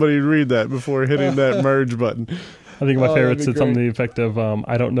 Hoping somebody'd read that before hitting that merge button. I think my Oh, favorite that'd be said something to great. the effect of,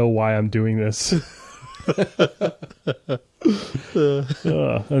 I don't know why I'm doing this.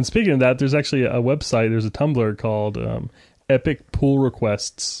 And speaking of that, there's actually a website, there's a Tumblr called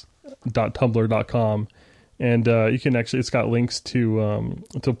epicpullrequests.tumblr.com. And you can actually, it's got links to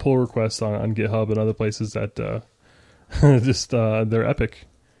pull requests on GitHub and other places that they're epic.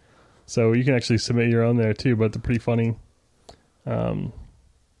 So you can actually submit your own there too, but they're pretty funny.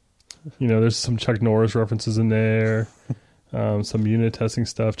 There's some Chuck Norris references in there, some unit testing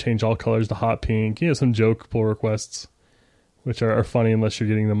stuff, change all colors to hot pink. Some joke pull requests, which are funny unless you're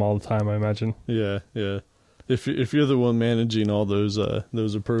getting them all the time, I imagine. Yeah. If you're the one managing all those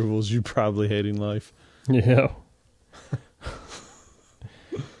approvals, you're probably hating life. Yeah.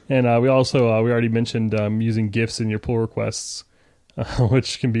 And we already mentioned using GIFs in your pull requests,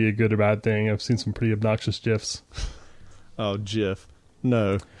 which can be a good or bad thing. I've seen some pretty obnoxious GIFs. Oh, GIF.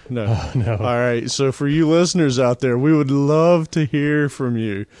 No. No. All right. So for you listeners out there, we would love to hear from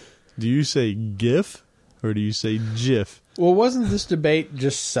you. Do you say GIF or do you say GIF? Well, wasn't this debate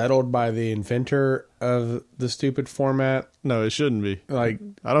just settled by the inventor of the stupid format? No, it shouldn't be. Like,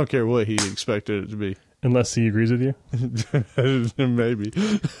 I don't care what he expected it to be. Unless he agrees with you. Maybe.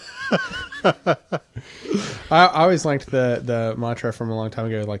 I always liked the mantra from a long time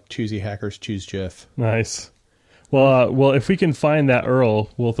ago, like choosy hackers choose GIF. Nice. Well, if we can find that URL,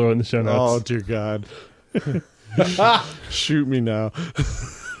 we'll throw it in the show Oh, notes. dear God. Shoot me now.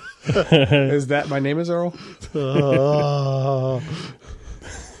 Is that my name is Earl? Oh.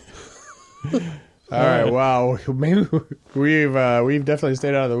 All right, wow. Maybe we've definitely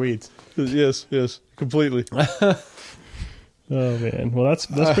stayed out of the weeds. Yes, completely. Oh man. Well, that's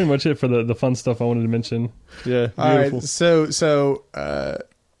pretty much it for the fun stuff I wanted to mention. Yeah, All beautiful. right, so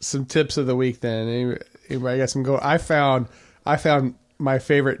some tips of the week then. Anybody got some go? I found my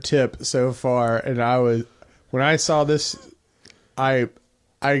favorite tip so far, and when I saw this, I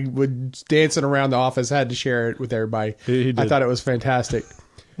was dancing around the office. Had to share it with everybody. He did. I thought it was fantastic.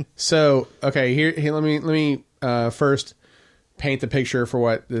 So okay, here let me first paint the picture for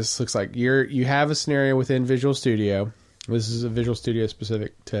what this looks like. You have a scenario within Visual Studio. This is a Visual Studio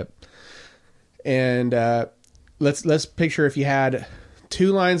specific tip, and let's picture if you had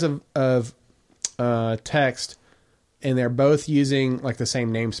 2 lines of text, and they're both using like the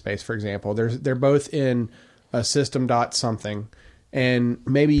same namespace. For example, they're both in a system dot something, and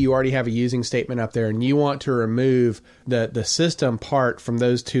maybe you already have a using statement up there, and you want to remove the system part from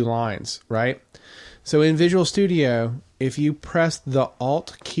those 2 lines, right? So in Visual Studio, if you press the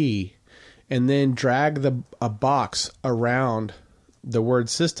Alt key and then drag a box around the word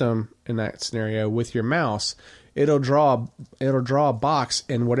system in that scenario with your mouse, it'll draw a box,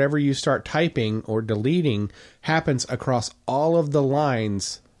 and whatever you start typing or deleting happens across all of the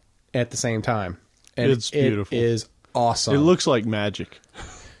lines at the same time. And It's beautiful. It is awesome. It looks like magic.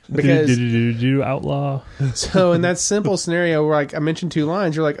 because Do outlaw. so in that simple scenario where like I mentioned 2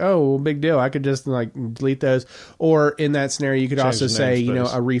 lines, you're like, oh, well, big deal. I could just like delete those. Or in that scenario, you could Change also the say,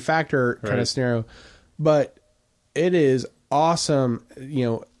 namespace. a refactor kind Right. of scenario. but it is awesome,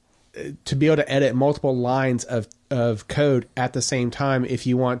 to be able to edit multiple lines of code at the same time if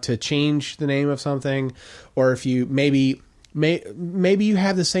you want to change the name of something, or if you maybe you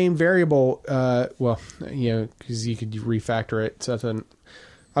have the same variable, because you could refactor it. Something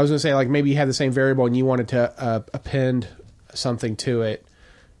I was going to say, like maybe you have the same variable and you wanted to append something to it,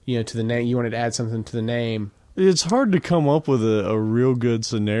 to the name. You wanted to add something to the name. It's hard to come up with a real good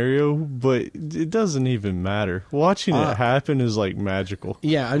scenario, but it doesn't even matter. Watching it happen is like magical.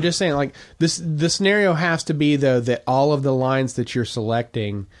 Yeah, I'm just saying, like the scenario has to be though that all of the lines that you're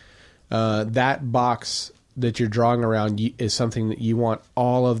selecting, that box that you're drawing around is something that you want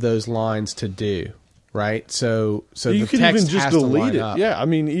all of those lines to do, right? So you the could text even just has to delete line it. up. Yeah, I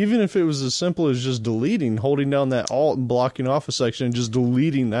mean, even if it was as simple as just deleting, holding down that Alt and blocking off a section and just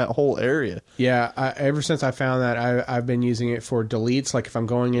deleting that whole area. Yeah, ever since I found that, I've been using it for deletes. Like if I'm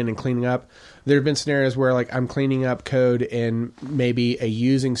going in and cleaning up, there have been scenarios where like I'm cleaning up code and maybe a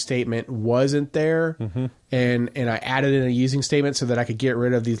using statement wasn't there, and I added in a using statement so that I could get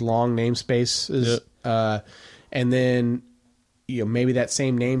rid of these long namespaces. Yep. And then maybe that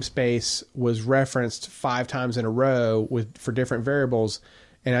same namespace was referenced 5 times in a row for different variables,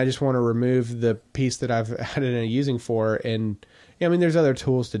 and I just want to remove the piece that I've added in a using for. And I mean, there's other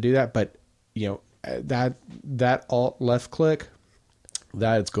tools to do that, but that Alt left click,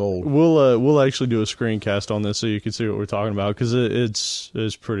 that's gold. We'll actually do a screencast on this so you can see what we're talking about, because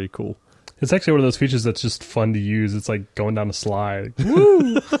it's pretty cool. It's actually one of those features that's just fun to use. It's like going down a slide.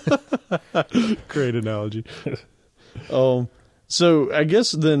 Woo! Great analogy. So I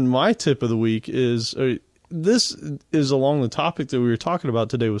guess then my tip of the week is this is along the topic that we were talking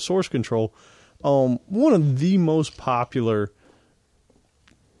about today with source control. One of the most popular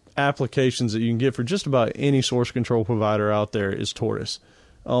applications that you can get for just about any source control provider out there is Tortoise.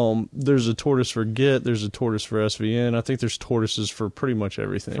 There's a Tortoise for Git. There's a Tortoise for SVN. I think there's Tortoises for pretty much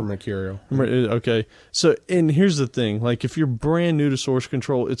everything. For Mercurial. Okay. So, and here's the thing. Like, if you're brand new to source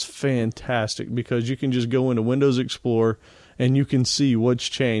control, it's fantastic because you can just go into Windows Explorer and you can see what's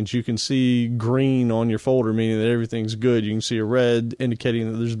changed. You can see green on your folder, meaning that everything's good. You can see a red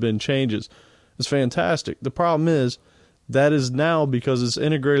indicating that there's been changes. It's fantastic. The problem is that is now, because it's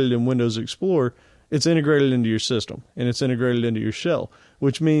integrated in Windows Explorer, it's integrated into your system and it's integrated into your shell,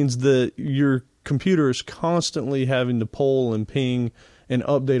 which means that your computer is constantly having to pull and ping and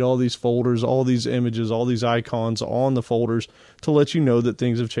update all these folders, all these images, all these icons on the folders to let you know that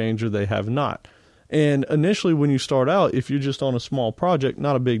things have changed or they have not. And initially when you start out, if you're just on a small project,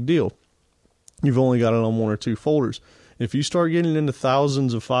 not a big deal. You've only got it on 1 or 2 folders. If you start getting into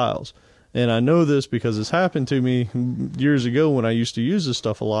thousands of files, and I know this because it's happened to me years ago when I used to use this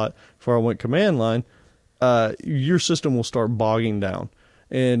stuff a lot before I went command line, your system will start bogging down.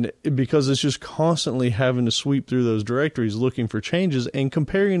 And because it's just constantly having to sweep through those directories looking for changes and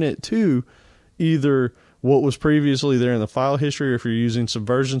comparing it to either what was previously there in the file history, or if you're using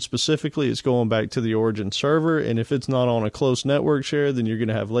Subversion specifically, it's going back to the origin server. And if it's not on a close network share, then you're going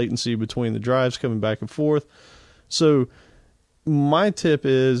to have latency between the drives coming back and forth. So my tip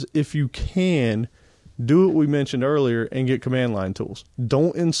is, if you can, do what we mentioned earlier and get command line tools.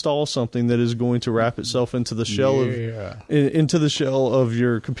 Don't install something that is going to wrap itself into the shell into the shell of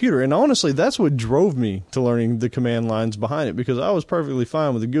your computer. And honestly, that's what drove me to learning the command lines behind it, because I was perfectly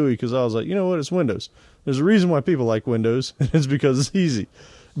fine with the GUI because I was like, you know what, it's Windows. There's a reason why people like Windows, and it's because it's easy.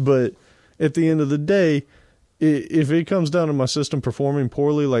 But at the end of the day, if it comes down to my system performing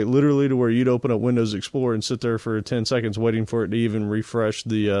poorly, like literally to where you'd open up Windows Explorer and sit there for 10 seconds waiting for it to even refresh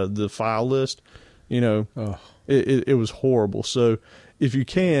the file list, it was horrible. So if you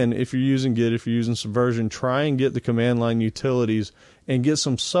can, if you're using Git, if you're using Subversion, try and get the command line utilities and get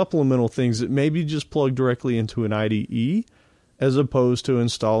some supplemental things that maybe just plug directly into an IDE as opposed to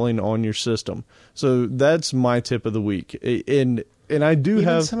installing on your system. So that's my tip of the week. And I do Even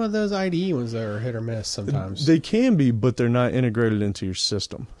have some of those IDE ones that are hit or miss sometimes. They can be, but they're not integrated into your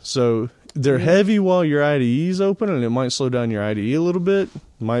system. So they're heavy while your IDE is open, and it might slow down your IDE a little bit.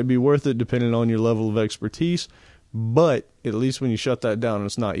 Might be worth it depending on your level of expertise. But at least when you shut that down,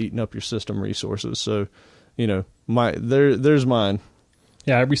 it's not eating up your system resources. So, there's mine.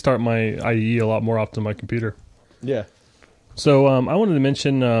 Yeah, I restart my IDE a lot more often on my computer. Yeah. So I wanted to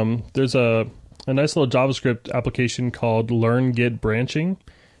mention there's a nice little JavaScript application called Learn Git Branching,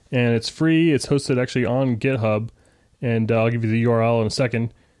 and it's free. It's hosted actually on GitHub, and I'll give you the URL in a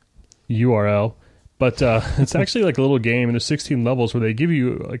second. But it's actually like a little game, and there's 16 levels where they give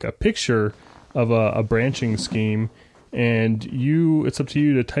you like a picture of a branching scheme, and it's up to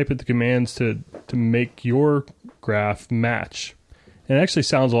you to type in the commands to make your graph match. And it actually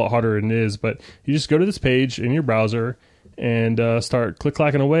sounds a lot harder than it is, but you just go to this page in your browser and start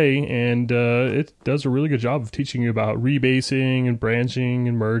click-clacking away, and it does a really good job of teaching you about rebasing and branching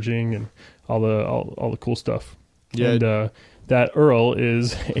and merging and all the cool stuff. Yeah. And that URL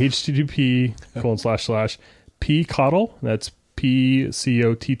is http://pcottle, that's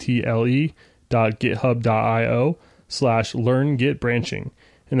PCOTTLE.github.io/learn-git-branching,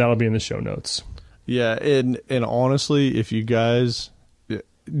 and that'll be in the show notes. Yeah, and honestly, if you guys,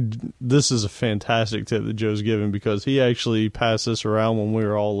 this is a fantastic tip that Joe's given, because he actually passed this around when we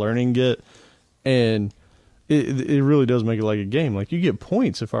were all learning Git, and it really does make it like a game. Like, you get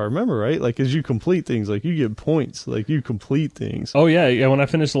points, if I remember right. Like, as you complete things, like, you get points. Like, you complete things. Oh yeah. When I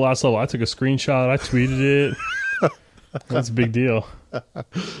finished the last level, I took a screenshot, I tweeted it. That's a big deal.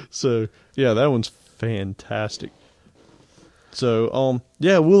 So yeah, that one's fantastic. So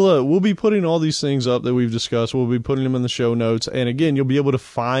yeah, we'll be putting all these things up that we've discussed. We'll be putting them in the show notes, and again, you'll be able to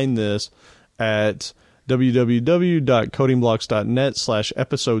find this at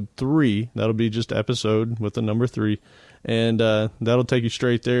www.codingblocks.net/episode 3. That'll be just episode with the number 3, and that'll take you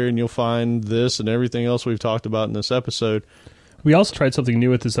straight there, and you'll find this and everything else we've talked about in this episode. We also tried something new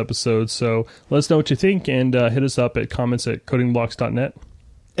with this episode, so let us know what you think, and hit us up at comments@codingblocks.net.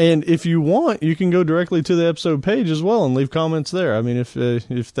 And if you want, you can go directly to the episode page as well and leave comments there. I mean,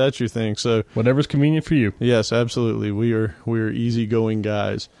 if that's your thing. So whatever's convenient for you. Yes, absolutely. We are easygoing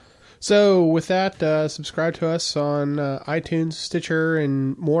guys. So with that, subscribe to us on iTunes, Stitcher,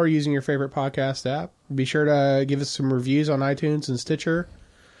 and more using your favorite podcast app. Be sure to give us some reviews on iTunes and Stitcher.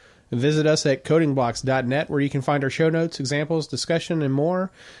 Visit us at codingblocks.net, where you can find our show notes, examples, discussion, and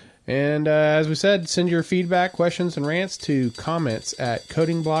more. And as we said, send your feedback, questions, and rants to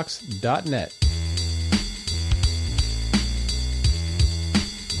comments@codingblocks.net.